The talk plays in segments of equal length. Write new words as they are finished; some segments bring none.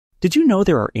Did you know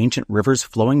there are ancient rivers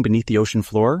flowing beneath the ocean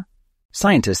floor?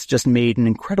 Scientists just made an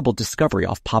incredible discovery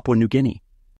off Papua New Guinea.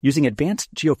 Using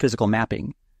advanced geophysical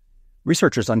mapping,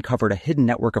 researchers uncovered a hidden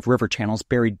network of river channels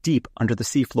buried deep under the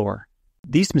seafloor.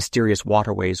 These mysterious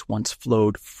waterways once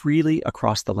flowed freely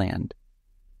across the land.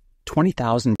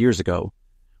 20,000 years ago,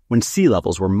 when sea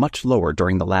levels were much lower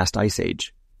during the last ice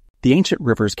age, the ancient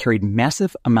rivers carried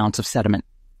massive amounts of sediment,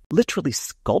 literally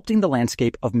sculpting the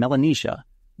landscape of Melanesia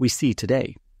we see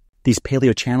today. These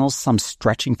paleochannels, some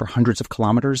stretching for hundreds of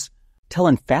kilometers, tell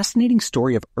a fascinating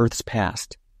story of Earth's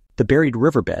past. The buried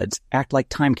riverbeds act like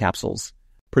time capsules,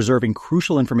 preserving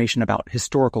crucial information about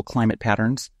historical climate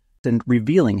patterns and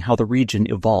revealing how the region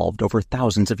evolved over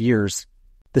thousands of years.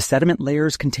 The sediment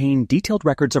layers contain detailed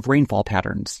records of rainfall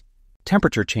patterns,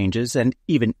 temperature changes, and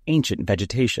even ancient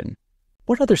vegetation.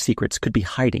 What other secrets could be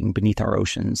hiding beneath our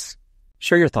oceans?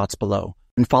 Share your thoughts below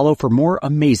and follow for more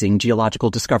amazing geological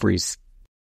discoveries.